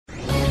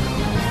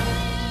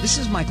This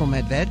is Michael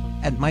Medved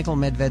at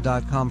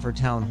michaelmedved.com for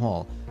Town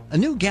Hall. A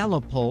new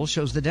Gallup poll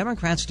shows the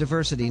Democrats'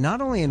 diversity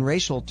not only in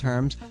racial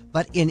terms,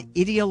 but in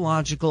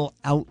ideological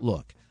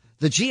outlook.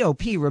 The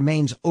GOP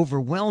remains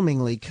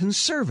overwhelmingly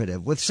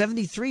conservative, with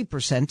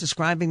 73%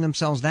 describing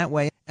themselves that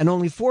way and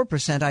only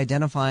 4%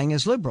 identifying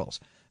as liberals.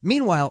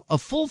 Meanwhile, a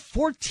full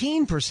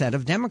 14%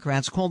 of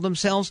Democrats called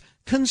themselves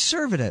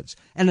conservatives,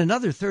 and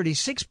another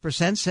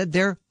 36% said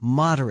they're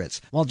moderates.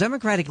 While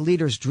Democratic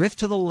leaders drift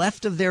to the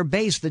left of their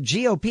base, the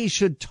GOP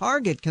should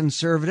target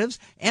conservatives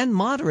and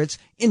moderates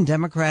in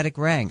Democratic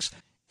ranks.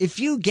 If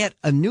you get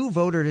a new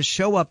voter to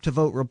show up to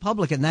vote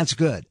Republican, that's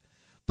good,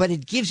 but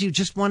it gives you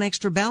just one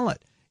extra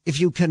ballot. If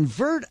you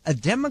convert a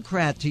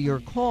Democrat to your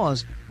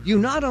cause, you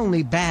not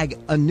only bag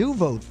a new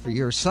vote for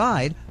your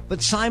side,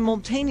 but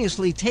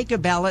simultaneously take a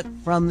ballot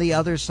from the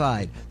other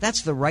side.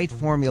 That's the right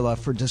formula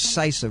for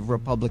decisive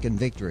Republican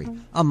victory.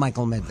 I'm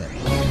Michael Medved.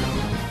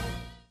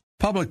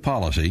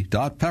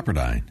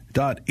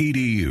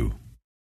 Publicpolicy.pepperdine.edu